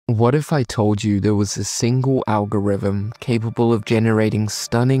What if I told you there was a single algorithm capable of generating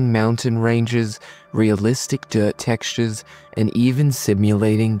stunning mountain ranges, realistic dirt textures, and even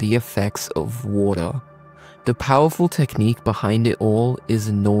simulating the effects of water? The powerful technique behind it all is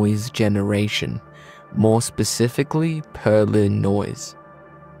noise generation, more specifically Perlin Noise.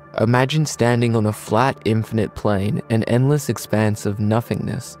 Imagine standing on a flat, infinite plane, an endless expanse of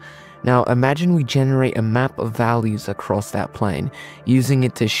nothingness. Now imagine we generate a map of values across that plane, using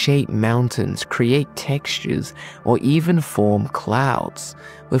it to shape mountains, create textures, or even form clouds.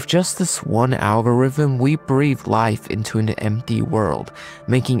 With just this one algorithm, we breathe life into an empty world,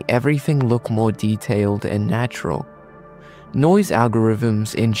 making everything look more detailed and natural. Noise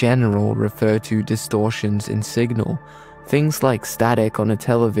algorithms in general refer to distortions in signal, things like static on a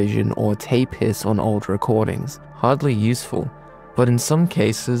television or tape hiss on old recordings. Hardly useful. But in some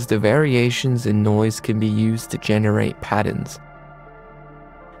cases, the variations in noise can be used to generate patterns.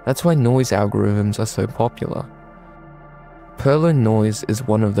 That's why noise algorithms are so popular. Perlin Noise is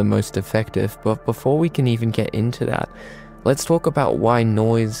one of the most effective, but before we can even get into that, let's talk about why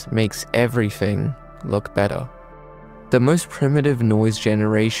noise makes everything look better. The most primitive noise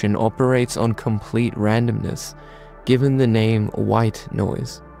generation operates on complete randomness, given the name white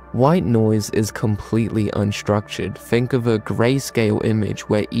noise. White noise is completely unstructured. Think of a grayscale image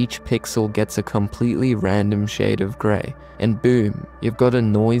where each pixel gets a completely random shade of gray, and boom, you've got a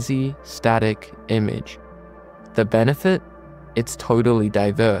noisy, static image. The benefit? It's totally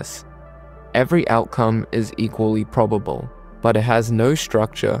diverse. Every outcome is equally probable, but it has no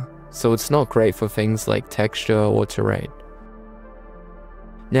structure, so it's not great for things like texture or terrain.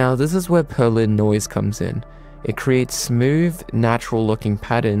 Now, this is where Perlin Noise comes in. It creates smooth, natural-looking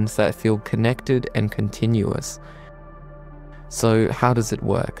patterns that feel connected and continuous. So how does it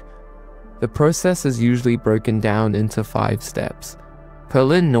work? The process is usually broken down into 5 steps.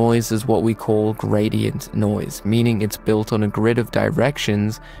 Perlin Noise is what we call gradient noise, meaning it's built on a grid of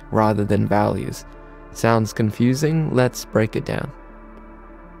directions rather than values. Sounds confusing? Let's break it down.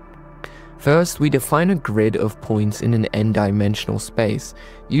 First, we define a grid of points in an n-dimensional space,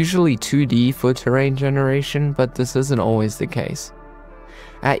 usually 2D for terrain generation, but this isn't always the case.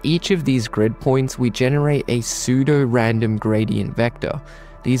 At each of these grid points, we generate a pseudo-random gradient vector.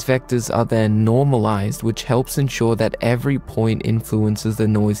 These vectors are then normalized, which helps ensure that every point influences the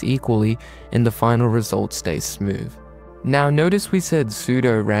noise equally and the final result stays smooth. Now notice we said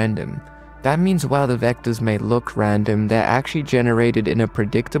pseudo-random. That means while the vectors may look random, they're actually generated in a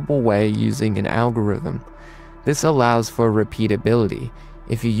predictable way using an algorithm. This allows for repeatability.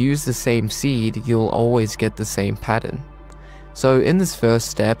 If you use the same seed, you'll always get the same pattern. So in this first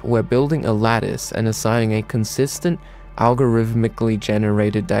step, we're building a lattice and assigning a consistent, algorithmically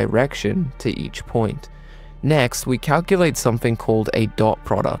generated direction to each point. Next, we calculate something called a dot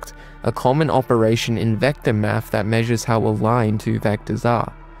product, a common operation in vector math that measures how aligned two vectors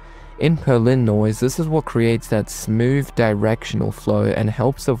are. In Perlin Noise, this is what creates that smooth directional flow and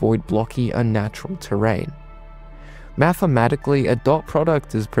helps avoid blocky, unnatural terrain. Mathematically, a dot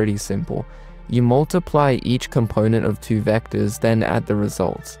product is pretty simple. You multiply each component of two vectors, then add the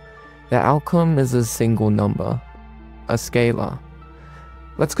results. The outcome is a single number, a scalar.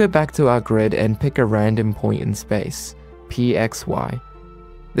 Let's go back to our grid and pick a random point in space, pxy.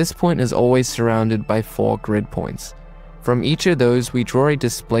 This point is always surrounded by 4 grid points. From each of those, we draw a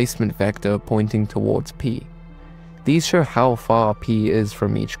displacement vector pointing towards P. These show how far P is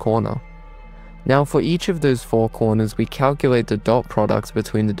from each corner. Now for each of those 4 corners, we calculate the dot product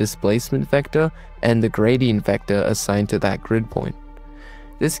between the displacement vector and the gradient vector assigned to that grid point.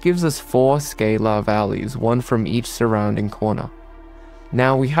 This gives us 4 scalar values, one from each surrounding corner.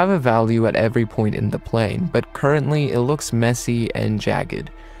 Now we have a value at every point in the plane, but currently it looks messy and jagged.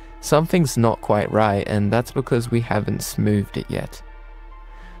 Something's not quite right, and that's because we haven't smoothed it yet.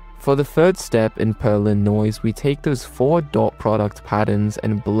 For the third step in Perlin Noise, we take those 4 dot product patterns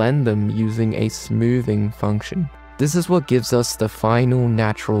and blend them using a smoothing function. This is what gives us the final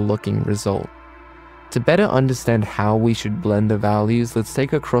natural looking result. To better understand how we should blend the values, let's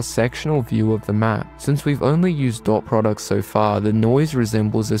take a cross-sectional view of the map. Since we've only used dot products so far, the noise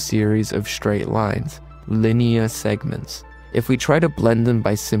resembles a series of straight lines, linear segments. If we try to blend them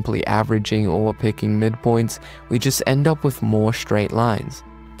by simply averaging or picking midpoints, we just end up with more straight lines.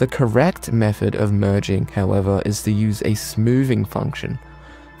 The correct method of merging, however, is to use a smoothing function.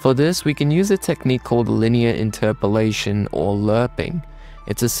 For this, we can use a technique called linear interpolation or lerping.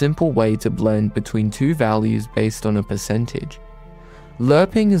 It's a simple way to blend between 2 values based on a percentage.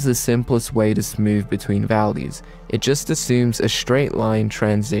 Lerping is the simplest way to smooth between values. It just assumes a straight line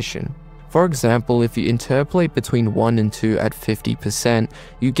transition. For example, if you interpolate between 1 and 2 at 50%,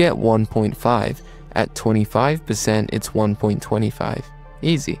 you get 1.5. At 25%, it's 1.25.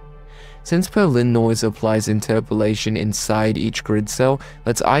 Easy. Since Perlin Noise applies interpolation inside each grid cell,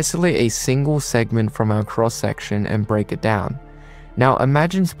 let's isolate a single segment from our cross-section and break it down. Now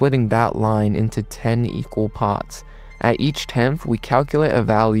imagine splitting that line into 10 equal parts. At each 10th, we calculate a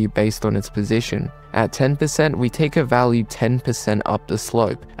value based on its position. At 10%, we take a value 10% up the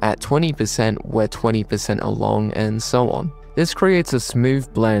slope. At 20%, we're 20% along, and so on. This creates a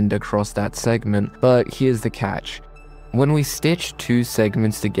smooth blend across that segment, but here's the catch. When we stitch two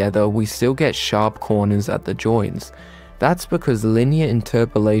segments together, we still get sharp corners at the joins. That's because linear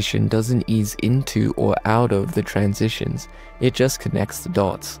interpolation doesn't ease into or out of the transitions, it just connects the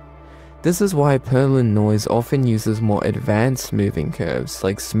dots. This is why Perlin Noise often uses more advanced smoothing curves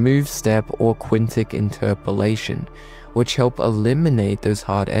like smooth step or quintic interpolation, which help eliminate those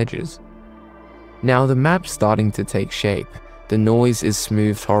hard edges. Now the map's starting to take shape. The noise is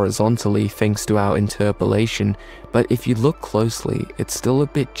smoothed horizontally thanks to our interpolation, but if you look closely, it's still a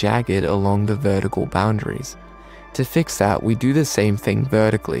bit jagged along the vertical boundaries. To fix that, we do the same thing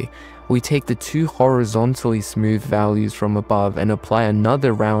vertically. We take the two horizontally smooth values from above and apply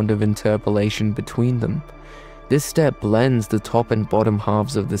another round of interpolation between them. This step blends the top and bottom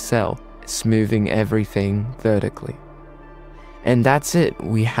halves of the cell, smoothing everything vertically. And that's it,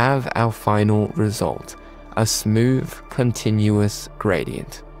 we have our final result. A smooth, continuous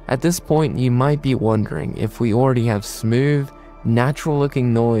gradient. At this point, you might be wondering, if we already have smooth,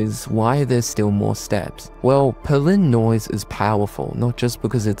 natural-looking noise, why are there still more steps? Well, Perlin Noise is powerful, not just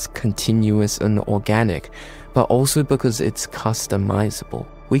because it's continuous and organic, but also because it's customizable.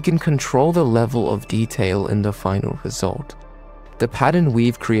 We can control the level of detail in the final result. The pattern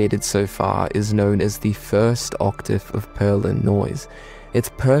we've created so far is known as the first octave of Perlin Noise. It's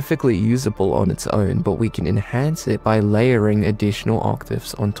perfectly usable on its own, but we can enhance it by layering additional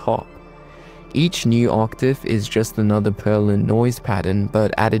octaves on top. Each new octave is just another Perlin Noise pattern,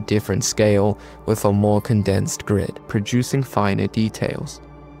 but at a different scale with a more condensed grid, producing finer details.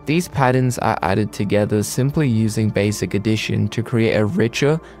 These patterns are added together simply using basic addition to create a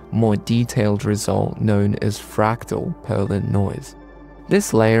richer, more detailed result known as fractal Perlin Noise.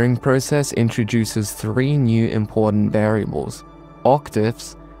 This layering process introduces three new important variables: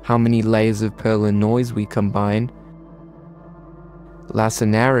 octaves, how many layers of Perlin Noise we combine;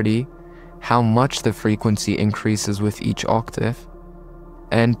 linearity, how much the frequency increases with each octave;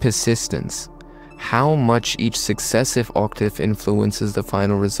 and persistence, how much each successive octave influences the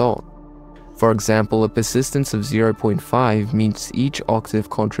final result. For example, a persistence of 0.5 means each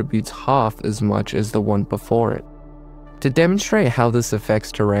octave contributes half as much as the one before it. To demonstrate how this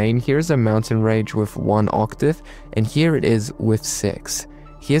affects terrain, here's a mountain range with 1 octave, and here it is with 6.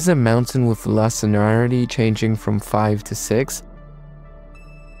 Here's a mountain with linearity changing from 5 to 6.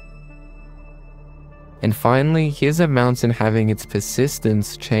 And finally, here's a mountain having its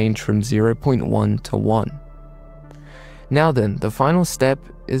persistence change from 0.1 to 1. Now then, the final step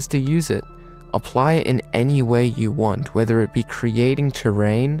is to use it. Apply it in any way you want, whether it be creating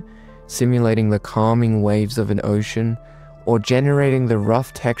terrain, simulating the calming waves of an ocean, or generating the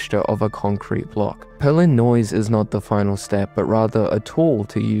rough texture of a concrete block. Perlin Noise is not the final step, but rather a tool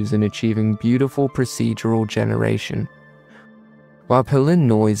to use in achieving beautiful procedural generation. While Perlin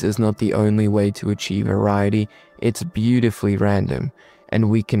Noise is not the only way to achieve variety, it's beautifully random, and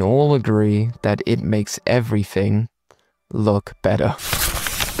we can all agree that it makes everything look better.